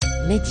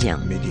ميديا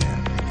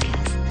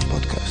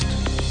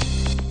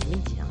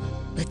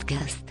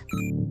بودكاست.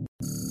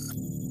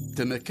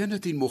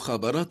 تمكنت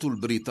المخابرات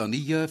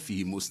البريطانية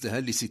في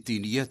مستهل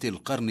ستينيات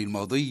القرن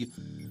الماضي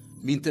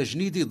من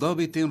تجنيد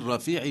ضابط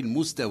رفيع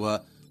المستوى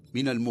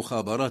من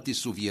المخابرات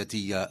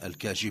السوفياتية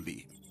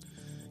الكاجبي.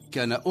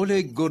 كان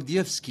أوليغ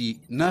غورديفسكي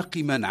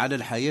ناقما على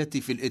الحياة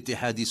في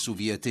الإتحاد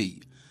السوفياتي،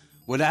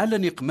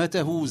 ولعل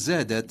نقمته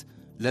زادت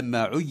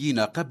لما عين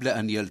قبل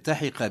أن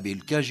يلتحق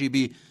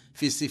بالكاجي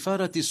في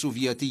السفارة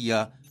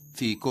السوفياتية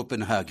في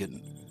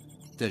كوبنهاغن.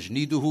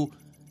 تجنيده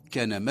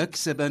كان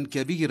مكسبا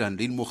كبيرا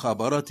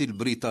للمخابرات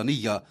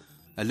البريطانية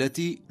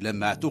التي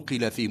لما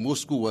اعتقل في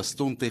موسكو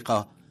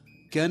واستنطق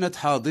كانت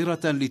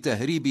حاضرة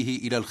لتهريبه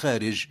إلى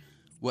الخارج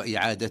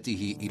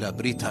وإعادته إلى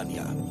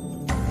بريطانيا.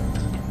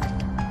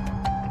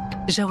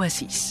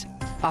 جواسيس،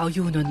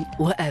 عيون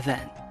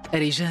وآذان،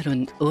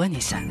 رجال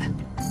ونساء،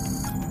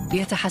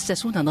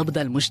 يتحسسون نبض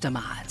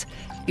المجتمعات،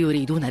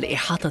 يريدون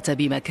الإحاطة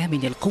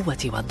بمكامن القوة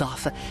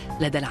والضعف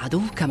لدى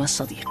العدو كما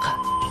الصديق.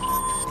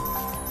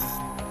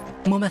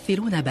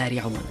 ممثلون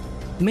بارعون،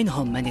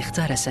 منهم من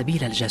اختار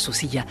سبيل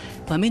الجاسوسية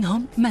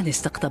ومنهم من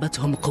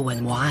استقطبتهم قوى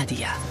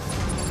المعادية.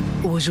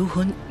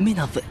 وجوه من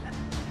الظل،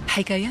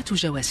 حكايات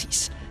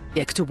جواسيس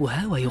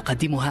يكتبها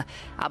ويقدمها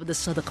عبد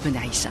الصادق بن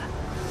عيسى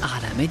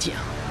على ميديا.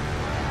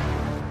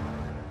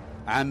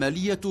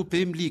 عملية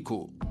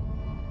بيمليكو.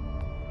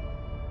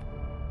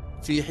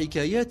 في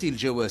حكايات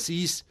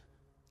الجواسيس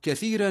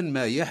كثيرا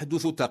ما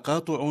يحدث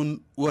تقاطع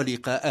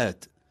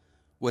ولقاءات،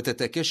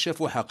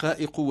 وتتكشف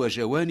حقائق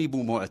وجوانب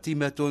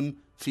معتمة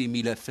في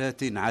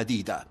ملفات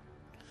عديدة،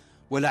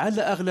 ولعل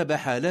أغلب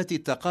حالات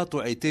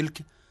التقاطع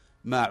تلك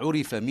ما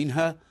عرف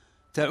منها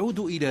تعود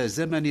إلى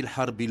زمن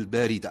الحرب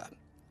الباردة.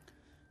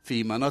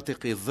 في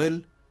مناطق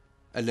الظل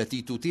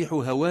التي تتيح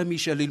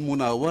هوامش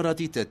للمناورة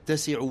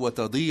تتسع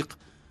وتضيق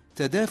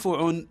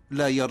تدافع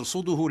لا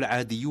يرصده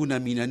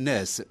العاديون من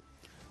الناس،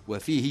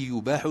 وفيه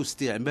يباح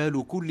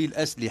استعمال كل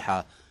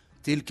الأسلحة،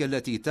 تلك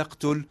التي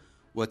تقتل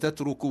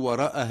وتترك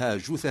وراءها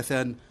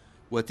جثثا،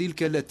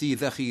 وتلك التي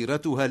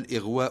ذخيرتها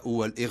الإغواء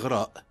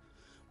والإغراء،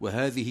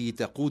 وهذه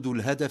تقود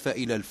الهدف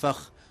إلى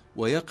الفخ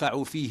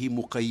ويقع فيه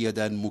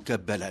مقيدا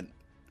مكبلا.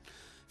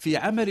 في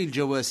عمل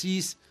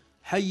الجواسيس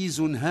حيز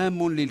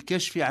هام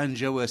للكشف عن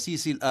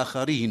جواسيس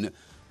الآخرين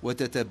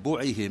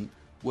وتتبعهم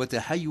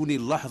وتحين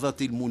اللحظة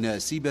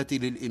المناسبة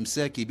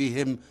للإمساك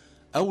بهم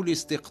أو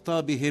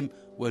لاستقطابهم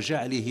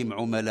وجعلهم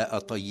عملاء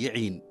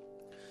طيعين.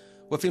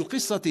 وفي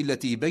القصة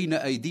التي بين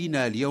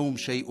أيدينا اليوم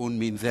شيء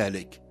من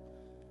ذلك.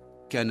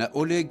 كان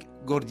أوليغ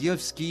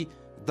غورديفسكي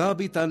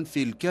ضابطا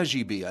في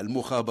الكاجي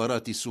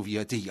المخابرات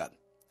السوفياتية.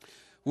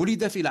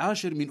 ولد في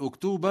 10 من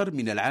أكتوبر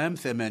من العام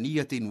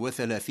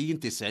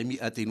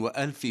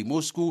 38 في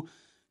موسكو،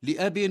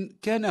 لأب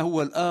كان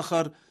هو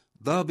الآخر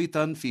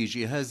ضابطا في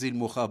جهاز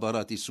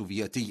المخابرات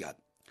السوفياتية.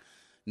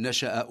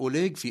 نشأ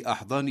أوليغ في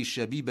أحضان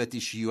الشبيبة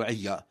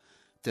الشيوعية،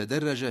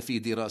 تدرج في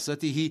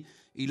دراسته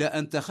إلى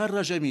أن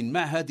تخرج من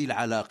معهد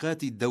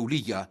العلاقات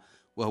الدولية،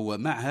 وهو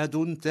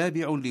معهد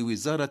تابع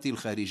لوزارة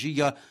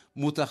الخارجية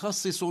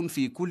متخصص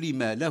في كل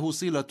ما له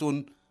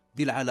صلة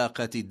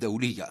بالعلاقات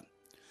الدولية.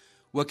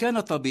 وكان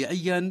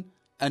طبيعيا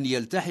أن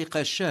يلتحق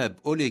الشاب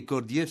أوليغ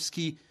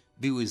غورديفسكي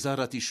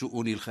بوزارة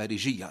الشؤون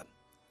الخارجية.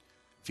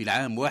 في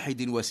العام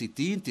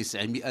 61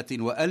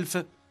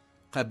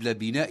 قبل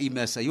بناء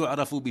ما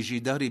سيعرف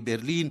بجدار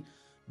برلين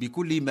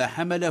بكل ما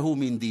حمله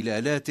من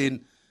دلالات،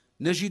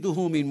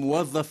 نجده من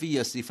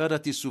موظفي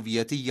السفارة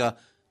السوفياتية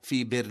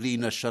في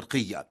برلين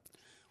الشرقية،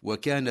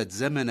 وكانت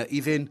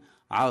زمنئذ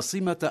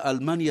عاصمة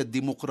ألمانيا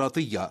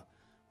الديمقراطية،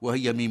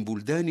 وهي من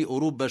بلدان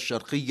أوروبا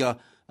الشرقية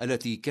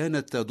التي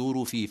كانت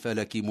تدور في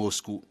فلك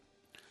موسكو.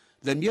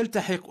 لم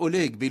يلتحق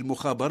أوليغ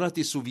بالمخابرات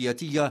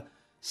السوفياتية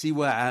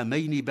سوى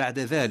عامين بعد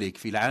ذلك،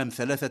 في العام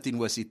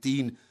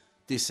 63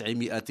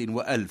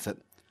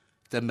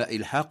 تم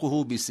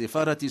إلحاقه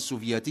بالسفارة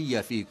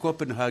السوفياتية في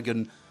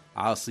كوبنهاغن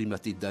عاصمة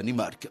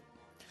الدنمارك.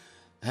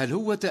 هل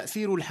هو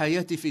تأثير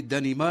الحياة في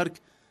الدنمارك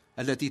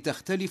التي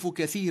تختلف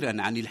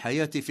كثيرا عن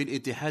الحياة في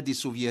الاتحاد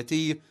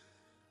السوفياتي،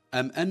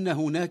 أم أن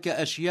هناك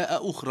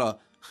أشياء أخرى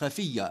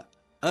خفية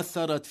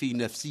أثرت في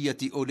نفسية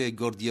أوليغ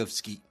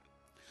غورديفسكي؟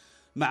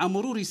 مع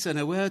مرور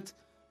السنوات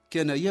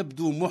كان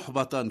يبدو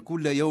محبطا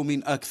كل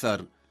يوم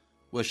أكثر،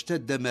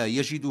 واشتد ما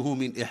يجده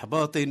من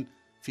إحباط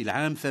في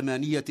العام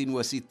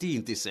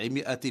 68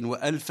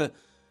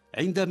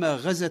 عندما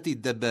غزت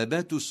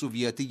الدبابات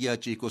السوفياتية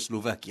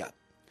تشيكوسلوفاكيا.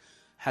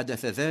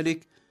 حدث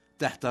ذلك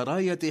تحت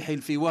راية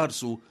حلف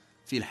وارسو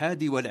في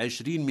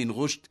 21 من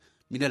غشت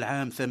من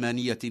العام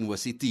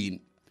 68.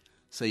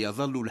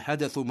 سيظل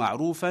الحدث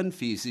معروفا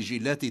في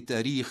سجلات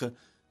التاريخ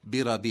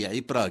بربيع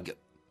براغ.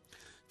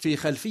 في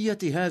خلفية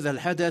هذا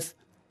الحدث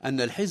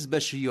أن الحزب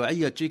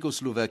الشيوعي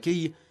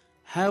التشيكوسلوفاكي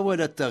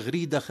حاول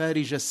التغريد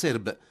خارج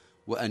السرب،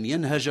 وأن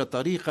ينهج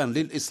طريقا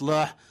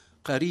للإصلاح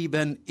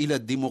قريبا إلى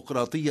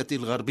الديمقراطية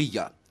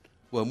الغربية،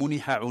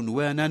 ومنح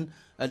عنوانا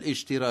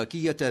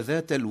الاشتراكية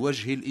ذات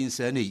الوجه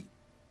الإنساني.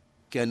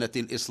 كانت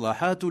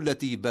الإصلاحات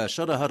التي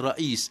باشرها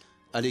الرئيس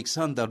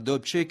ألكسندر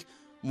دوبتشيك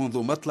منذ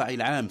مطلع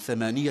العام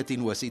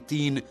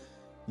 68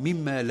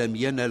 مما لم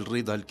ينل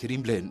رضا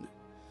الكرملين.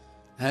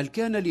 هل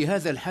كان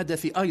لهذا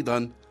الحدث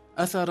أيضا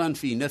أثرا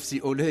في نفس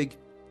أوليغ؟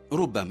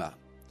 ربما.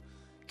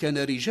 كان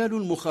رجال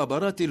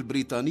المخابرات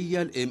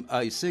البريطانية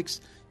MI6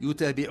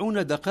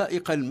 يتابعون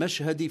دقائق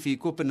المشهد في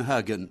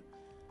كوبنهاغن،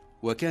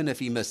 وكان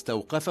فيما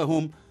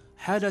استوقفهم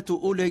حالة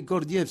أوليغ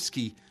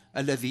غورديفسكي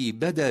الذي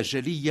بدا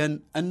جليا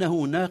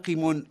أنه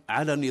ناقم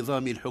على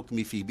نظام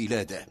الحكم في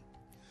بلاده.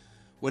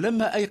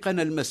 ولما أيقن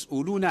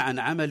المسؤولون عن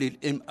عمل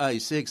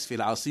MI6 في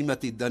العاصمة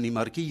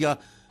الدنماركية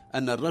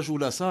أن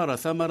الرجل صار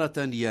ثمرة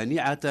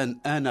يانعة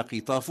آن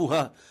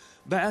قطافها،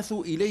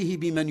 بعثوا إليه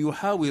بمن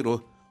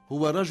يحاوره،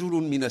 هو رجل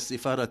من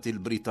السفارة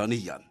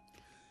البريطانية.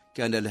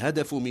 كان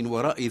الهدف من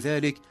وراء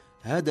ذلك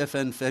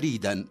هدفا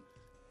فريدا،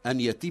 أن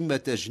يتم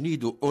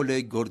تجنيد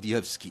أوليغ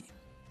غورديفسكي.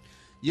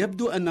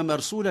 يبدو أن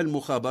مرسول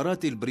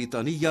المخابرات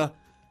البريطانية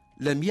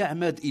لم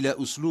يعمد إلى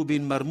أسلوب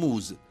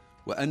مرموز،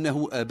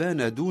 وأنه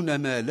أبان دون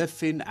ما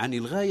لف عن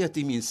الغاية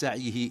من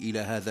سعيه إلى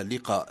هذا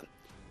اللقاء.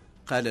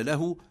 قال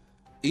له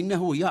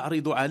إنه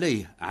يعرض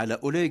عليه على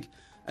أوليغ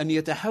أن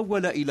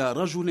يتحول إلى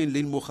رجل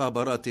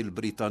للمخابرات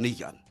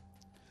البريطانية.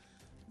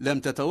 لم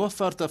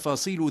تتوفر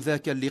تفاصيل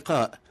ذاك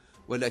اللقاء،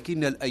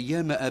 ولكن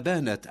الأيام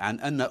أبانت عن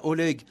أن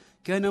أوليغ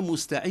كان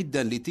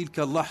مستعدا لتلك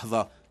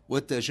اللحظة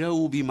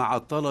والتجاوب مع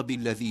الطلب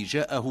الذي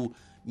جاءه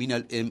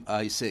من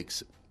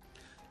MI6.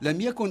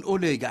 لم يكن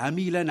أوليغ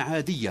عميلا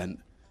عاديا،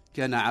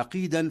 كان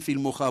عقيدا في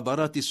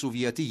المخابرات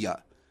السوفياتية،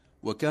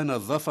 وكان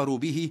الظفر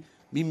به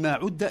مما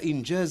عد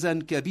إنجازا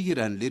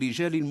كبيرا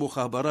لرجال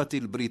المخابرات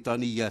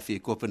البريطانية في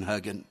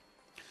كوبنهاغن.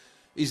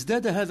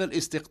 ازداد هذا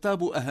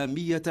الاستقطاب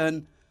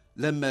أهمية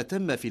لما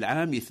تم في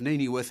العام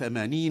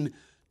 82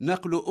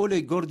 نقل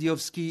أوليغ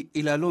غورديفسكي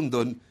إلى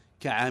لندن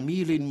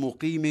كعميل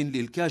مقيم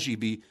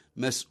للكاجي،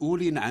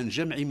 مسؤول عن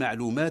جمع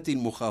معلومات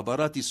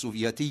المخابرات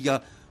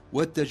السوفياتية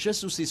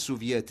والتجسس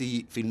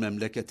السوفياتي في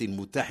المملكة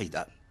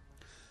المتحدة.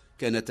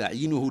 كان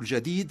تعيينه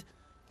الجديد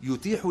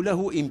يتيح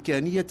له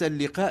إمكانية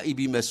اللقاء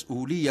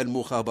بمسؤولي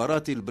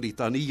المخابرات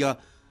البريطانية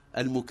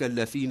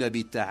المكلفين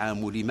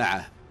بالتعامل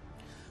معه.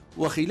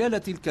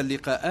 وخلال تلك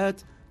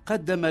اللقاءات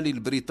قدم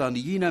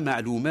للبريطانيين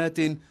معلومات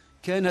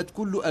كانت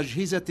كل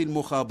أجهزة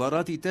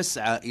المخابرات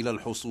تسعى إلى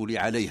الحصول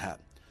عليها،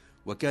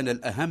 وكان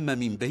الأهم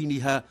من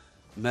بينها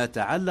ما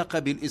تعلق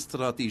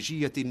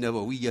بالاستراتيجية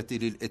النووية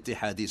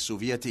للاتحاد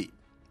السوفياتي.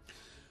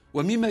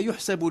 ومما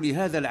يحسب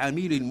لهذا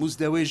العميل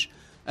المزدوج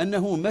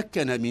أنه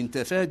مكن من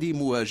تفادي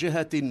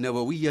مواجهة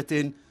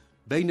نووية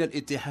بين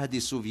الاتحاد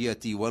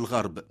السوفياتي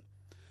والغرب.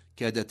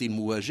 كادت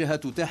المواجهة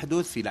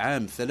تحدث في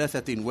العام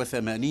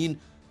 83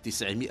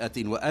 900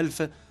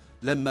 وألف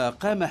لما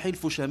قام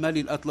حلف شمال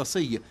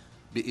الأطلسي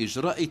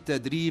بإجراء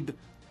التدريب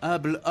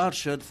آبل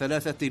آرشر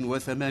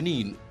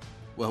 83،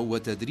 وهو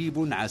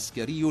تدريب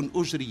عسكري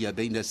أجري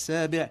بين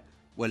 7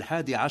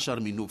 و11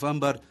 من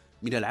نوفمبر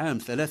من العام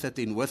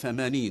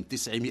 83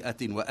 900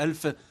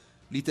 وألف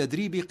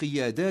لتدريب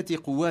قيادات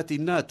قوات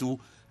الناتو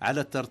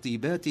على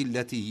الترتيبات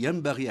التي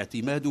ينبغي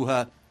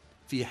اعتمادها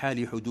في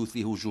حال حدوث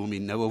هجوم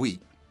نووي.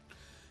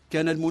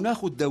 كان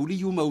المناخ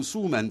الدولي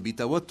موسوما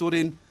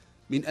بتوتر،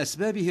 من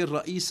أسبابه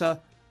الرئيسة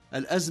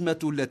الأزمة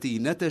التي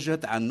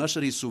نتجت عن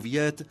نشر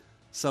السوفيات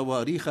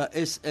صواريخ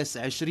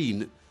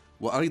SS-20،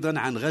 وأيضا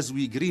عن غزو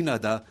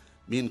غرينادا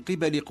من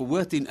قبل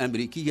قوات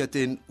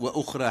أمريكية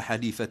وأخرى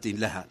حليفة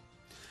لها.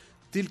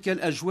 تلك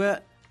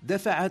الأجواء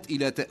دفعت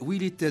إلى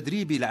تأويل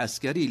التدريب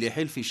العسكري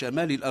لحلف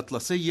شمال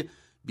الأطلسي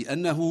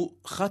بأنه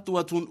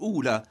خطوة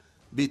أولى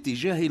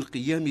باتجاه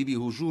القيام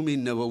بهجوم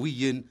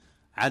نووي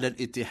على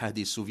الاتحاد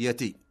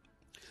السوفياتي.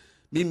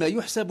 مما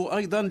يحسب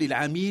أيضا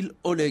للعميل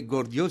أوليغ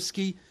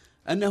غورديفسكي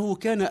أنه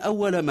كان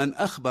أول من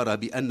أخبر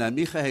بأن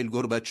ميخائيل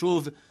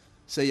غورباتشوف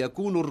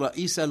سيكون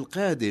الرئيس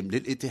القادم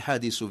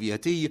للاتحاد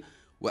السوفياتي،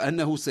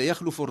 وأنه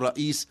سيخلف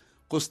الرئيس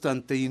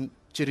قسطنطين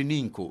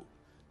تشيرنينكو.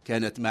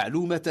 كانت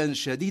معلومة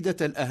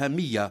شديدة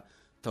الأهمية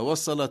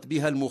توصلت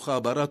بها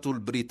المخابرات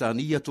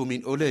البريطانية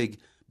من أوليغ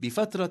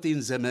بفترة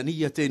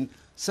زمنية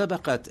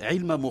سبقت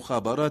علم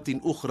مخابرات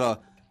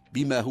أخرى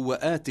بما هو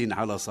آت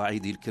على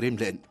صعيد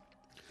الكرملين.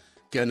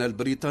 كان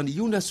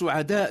البريطانيون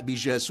سعداء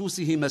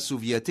بجاسوسهم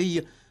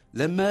السوفياتي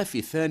لما في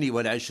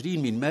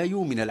 22 من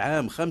مايو من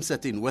العام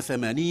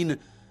 85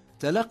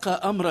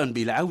 تلقى أمرا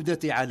بالعودة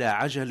على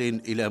عجل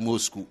إلى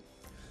موسكو.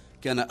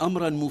 كان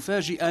أمرا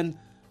مفاجئا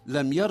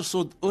لم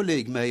يرصد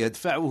أوليغ ما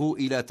يدفعه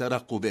إلى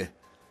ترقبه،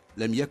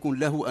 لم يكن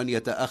له أن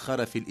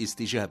يتأخر في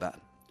الاستجابة.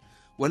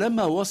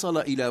 ولما وصل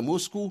إلى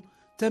موسكو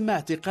تم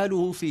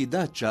اعتقاله في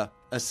داتشا،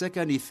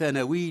 السكن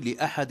الثانوي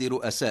لأحد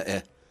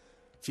رؤسائه،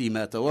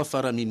 فيما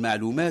توفر من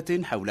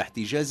معلومات حول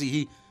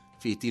احتجازه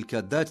في تلك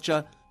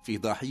الداتشا في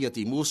ضاحية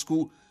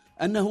موسكو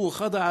أنه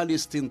خضع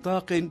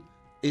لاستنطاق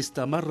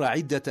استمر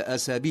عدة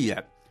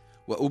أسابيع،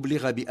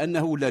 وأبلغ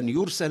بأنه لن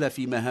يرسل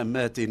في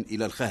مهمات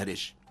إلى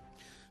الخارج.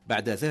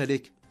 بعد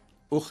ذلك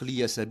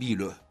أخلي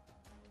سبيله،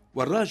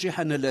 والراجح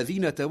أن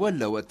الذين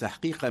تولوا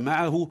التحقيق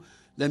معه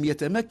لم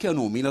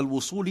يتمكنوا من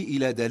الوصول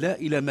إلى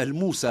دلائل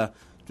ملموسة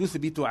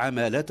تثبت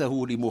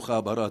عمالته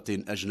لمخابرات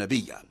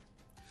أجنبية.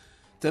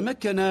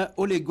 تمكن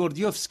أوليغ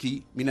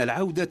غورديوفسكي من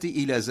العودة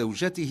إلى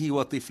زوجته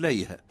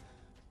وطفليه،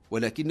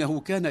 ولكنه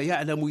كان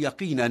يعلم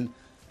يقينا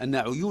أن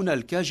عيون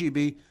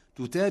الكاجي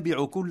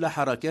تتابع كل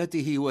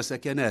حركاته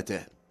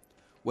وسكناته،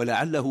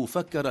 ولعله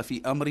فكر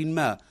في أمر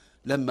ما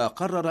لما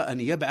قرر أن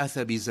يبعث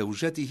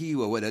بزوجته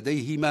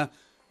وولديهما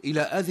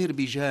إلى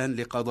أذربيجان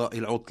لقضاء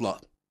العطلة.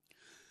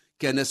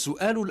 كان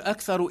السؤال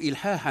الأكثر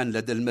إلحاحا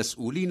لدى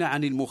المسؤولين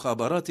عن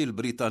المخابرات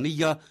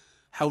البريطانية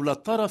حول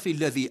الطرف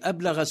الذي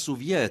أبلغ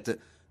السوفيات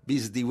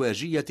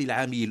بازدواجية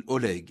العميل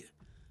أوليغ.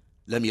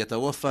 لم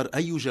يتوفر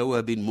أي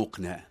جواب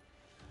مقنع.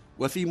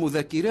 وفي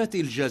مذكرات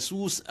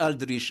الجاسوس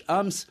ألدريش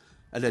أمس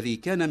الذي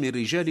كان من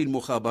رجال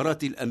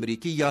المخابرات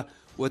الأمريكية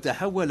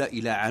وتحول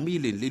إلى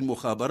عميل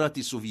للمخابرات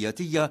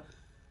السوفياتية،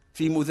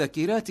 في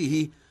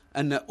مذكراته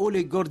أن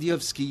أوليغ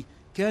غورديevsky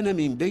كان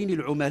من بين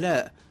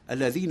العملاء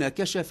الذين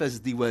كشف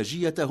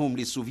ازدواجيتهم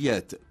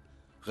للسوفيات،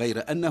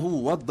 غير أنه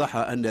وضح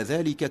أن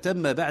ذلك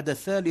تم بعد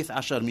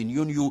 13 من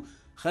يونيو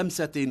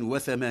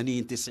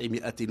 85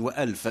 900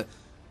 وألف،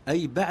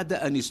 أي بعد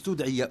أن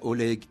استدعي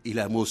أوليغ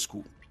إلى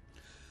موسكو.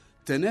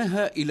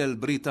 تناهى إلى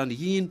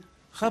البريطانيين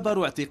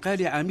خبر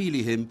اعتقال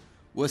عميلهم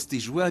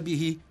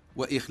واستجوابه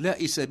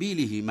وإخلاء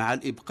سبيله مع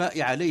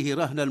الإبقاء عليه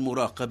رهن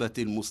المراقبة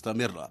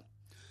المستمرة.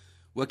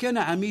 وكان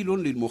عميل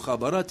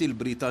للمخابرات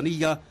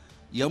البريطانية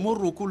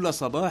يمر كل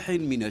صباح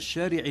من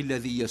الشارع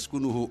الذي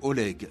يسكنه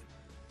أوليغ.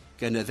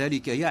 كان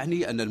ذلك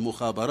يعني أن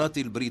المخابرات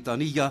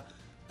البريطانية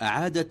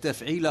أعادت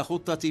تفعيل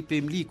خطة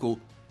بيمليكو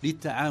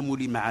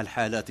للتعامل مع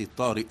الحالات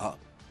الطارئة.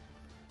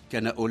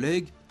 كان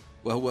أوليغ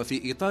وهو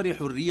في إطار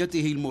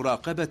حريته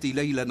المراقبة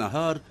ليل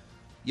نهار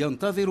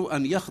ينتظر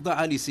أن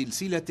يخضع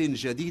لسلسلة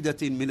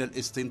جديدة من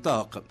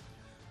الاستنطاق،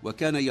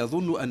 وكان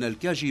يظن أن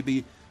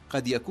الكاجي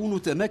قد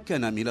يكون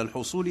تمكن من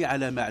الحصول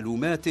على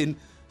معلومات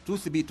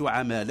تثبت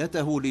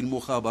عمالته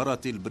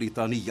للمخابرات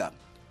البريطانية،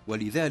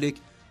 ولذلك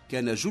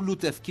كان جل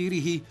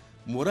تفكيره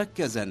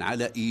مركزا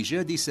على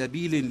إيجاد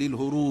سبيل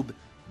للهروب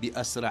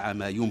بأسرع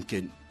ما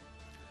يمكن.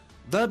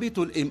 ضابط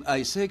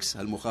الMI6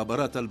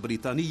 المخابرات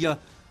البريطانية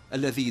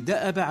الذي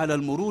دأب على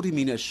المرور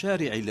من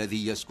الشارع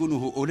الذي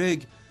يسكنه أوليغ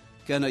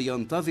كان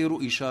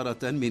ينتظر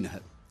إشارة منه،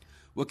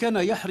 وكان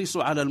يحرص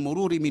على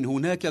المرور من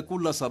هناك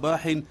كل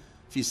صباح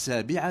في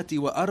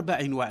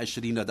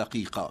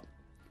 7:24.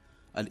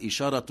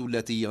 الإشارة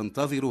التي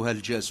ينتظرها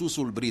الجاسوس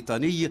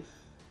البريطاني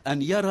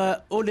أن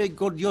يرى أوليغ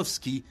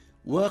غورديevsky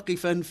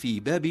واقفا في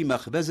باب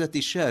مخبزة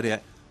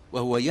الشارع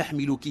وهو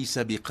يحمل كيس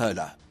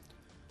بقالة.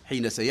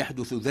 حين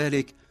سيحدث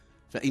ذلك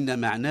فإن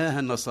معناه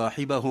أن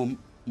صاحبهم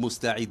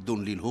مستعد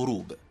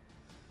للهروب.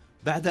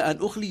 بعد أن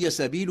أخلي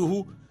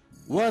سبيله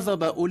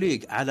واظب أوليغ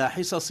على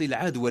حصص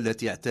العدوى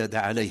التي اعتاد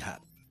عليها.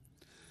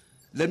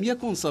 لم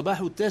يكن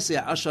صباح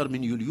 19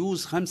 من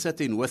يوليوز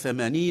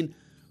 85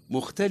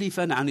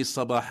 مختلفا عن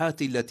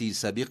الصباحات التي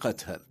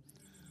سبقتها.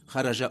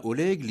 خرج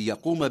أوليغ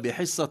ليقوم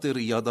بحصة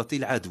رياضة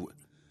العدو.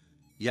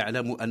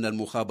 يعلم أن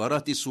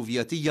المخابرات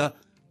السوفياتية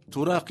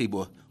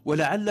تراقبه،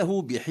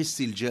 ولعله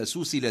بحس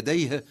الجاسوس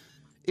لديه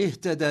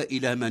اهتدى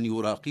إلى من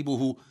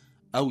يراقبه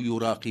أو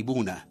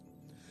يراقبونه.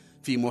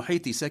 في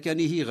محيط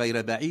سكنه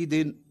غير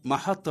بعيد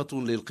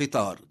محطة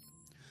للقطار.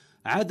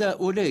 عاد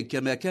أوليغ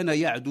كما كان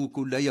يعدو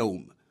كل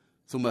يوم،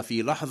 ثم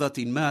في لحظة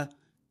ما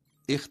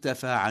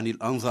اختفى عن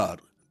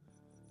الأنظار.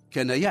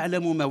 كان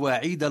يعلم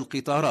مواعيد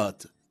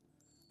القطارات.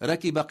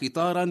 ركب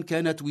قطارا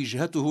كانت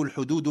وجهته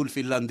الحدود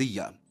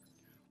الفنلندية،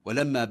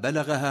 ولما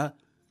بلغها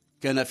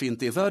كان في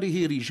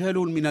انتظاره رجال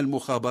من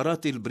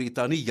المخابرات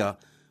البريطانية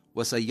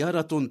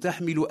وسيارة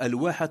تحمل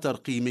ألواح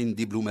ترقيم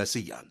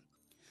دبلوماسية.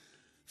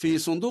 في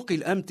صندوق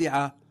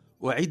الأمتعة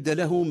أعد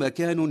له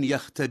مكان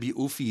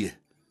يختبئ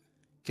فيه.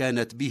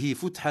 كانت به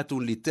فتحة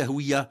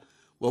للتهوية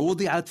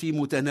ووضعت في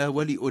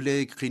متناول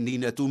أوليغ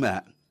قنينة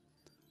ماء.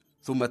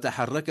 ثم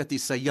تحركت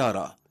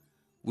السيارة،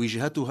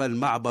 وجهتها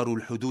المعبر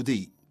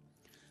الحدودي.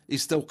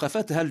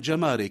 استوقفتها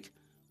الجمارك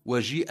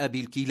وجيء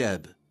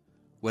بالكلاب،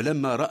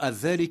 ولما رأت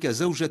ذلك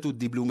زوجة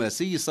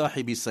الدبلوماسي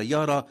صاحب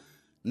السيارة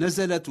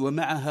نزلت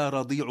ومعها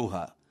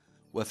رضيعها،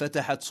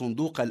 وفتحت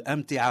صندوق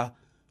الأمتعة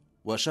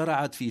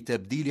وشرعت في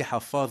تبديل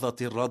حفاظة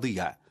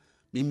الرضيع،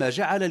 مما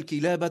جعل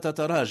الكلاب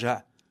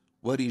تتراجع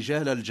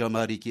ورجال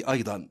الجمارك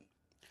أيضا.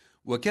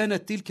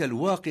 وكانت تلك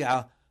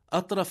الواقعة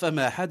أطرف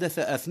ما حدث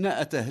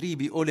أثناء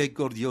تهريب أوليغ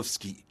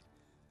غورديevsky.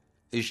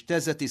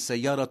 اجتازت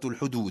السيارة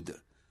الحدود.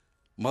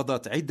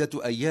 مضت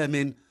عدة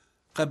أيام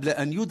قبل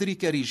أن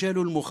يدرك رجال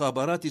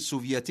المخابرات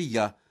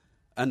السوفياتية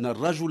أن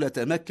الرجل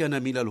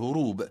تمكن من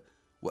الهروب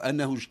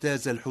وأنه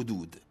اجتاز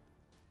الحدود.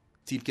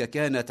 تلك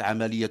كانت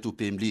عملية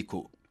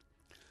بيمليكو.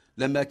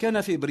 لما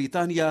كان في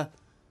بريطانيا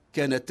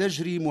كانت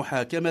تجري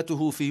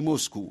محاكمته في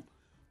موسكو،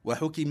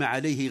 وحكم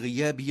عليه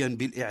غيابيا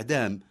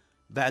بالإعدام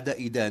بعد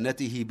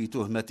إدانته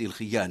بتهمة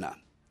الخيانة.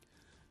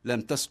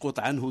 لم تسقط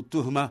عنه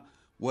التهمة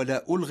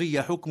ولا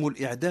ألغي حكم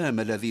الإعدام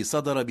الذي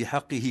صدر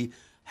بحقه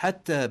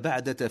حتى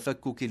بعد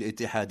تفكك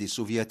الاتحاد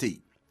السوفياتي،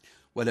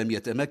 ولم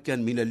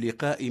يتمكن من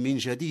اللقاء من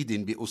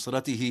جديد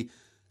بأسرته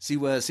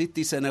سوى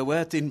 6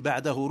 سنوات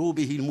بعد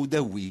هروبه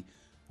المدوي،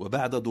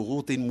 وبعد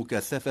ضغوط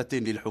مكثفة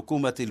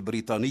للحكومة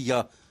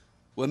البريطانية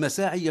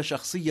ومساعي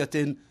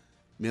شخصية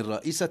من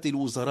رئيسة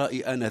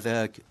الوزراء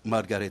آنذاك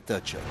مارغريت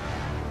تاتشر.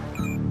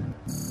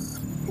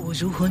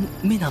 وجوه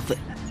من الظل،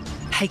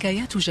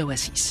 حكايات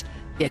جواسيس،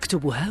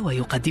 يكتبها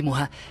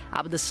ويقدمها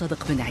عبد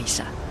الصادق بن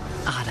عيسى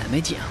على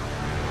ميديا.